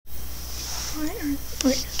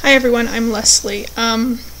Hi everyone, I'm Leslie.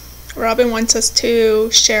 Robin wants us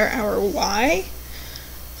to share our why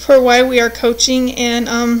for why we are coaching, and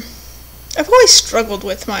I've always struggled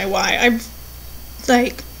with my why. I've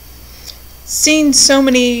seen so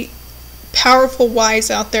many powerful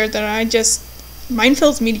whys out there that mine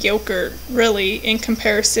feels mediocre really in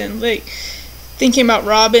comparison. Like thinking about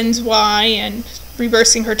Robin's why and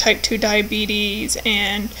reversing her type 2 diabetes,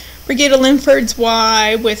 and Brigida Linford's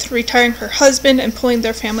why with retiring her husband and pulling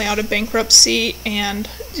their family out of bankruptcy, and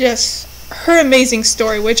just her amazing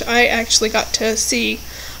story, which I actually got to see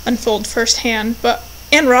unfold firsthand,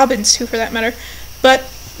 and Robin's too for that matter. But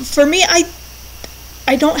for me, I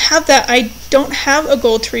don't have that. I don't have a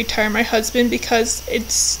goal to retire my husband because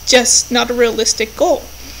it's just not a realistic goal.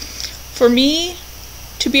 For me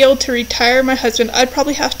to be able to retire my husband, I'd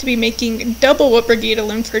probably have to be making double what Brigida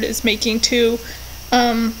Linford is making to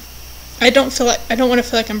I don't want to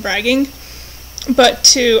feel like I'm bragging, but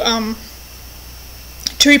to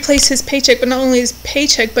replace his paycheck, but not only his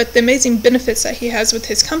paycheck, but the amazing benefits that he has with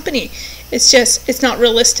his company. It's not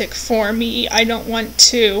realistic for me. I don't want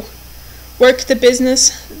to work the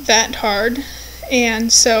business that hard,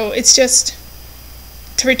 and so it's just,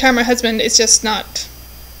 to retire my husband, it's just not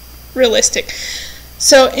realistic.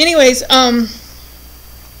 So anyways,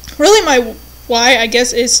 really my why, I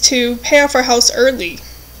guess, is to pay off our house early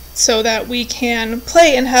so that we can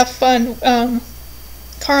play and have fun.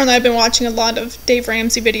 Carl and I have been watching a lot of Dave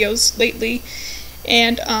Ramsey videos lately,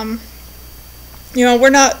 and we're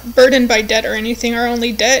not burdened by debt or anything. Our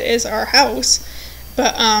only debt is our house,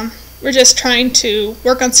 but we're just trying to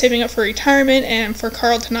work on saving up for retirement and for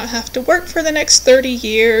Carl to not have to work for the next 30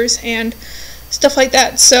 years and stuff like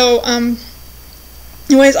that. So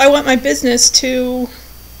anyways, I want my business to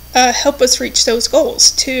help us reach those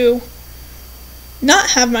goals, to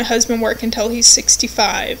not have my husband work until he's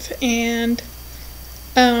 65, and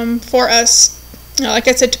for us, like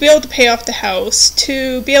I said, to be able to pay off the house,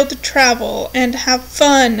 to be able to travel and have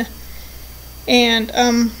fun. And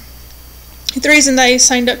the reason that I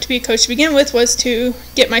signed up to be a coach to begin with was to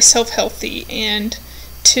get myself healthy, and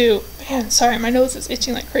sorry, my nose is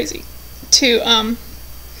itching like crazy.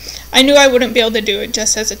 I knew I wouldn't be able to do it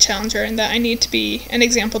just as a challenger, and that I need to be an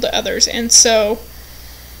example to others. And so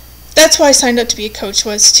that's why I signed up to be a coach,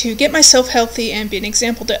 was to get myself healthy and be an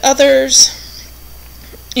example to others,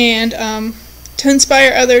 and to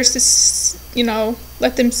inspire others to,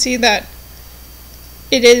 let them see that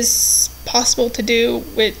it is possible to do,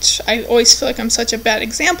 which I always feel like I'm such a bad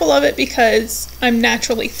example of it because I'm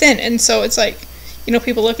naturally thin. And so it's like,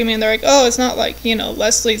 people look at me and they're like, oh, it's not like,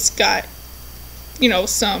 Leslie's got,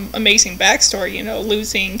 some amazing backstory,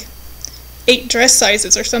 losing 8 dress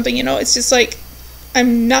sizes or something. It's just like,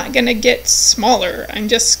 I'm not going to get smaller. I'm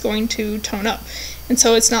just going to tone up. And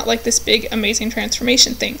so it's not like this big, amazing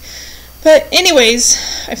transformation thing. But anyways,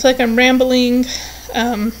 I feel like I'm rambling.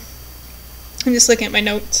 I'm just looking at my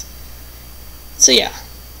notes. So yeah,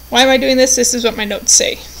 why am I doing this? This is what my notes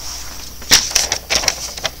say.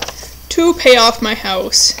 To pay off my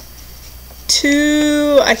house.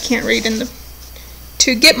 To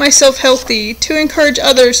get myself healthy, to encourage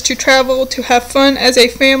others to travel, to have fun as a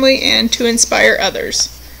family, and to inspire others.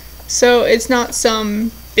 So it's not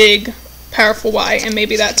some big, powerful why, and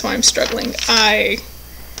maybe that's why I'm struggling. I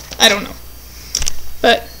don't know.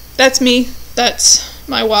 But that's me. That's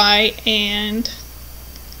my why, and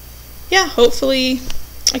yeah, hopefully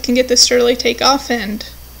I can get this to really take off and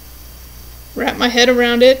wrap my head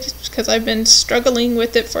around it, because I've been struggling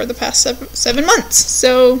with it for the past 7 months.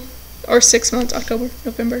 Or 6 months, October,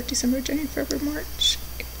 November, December, January, February, March.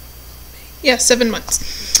 Yeah, 7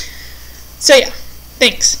 months. So yeah,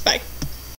 thanks. Bye.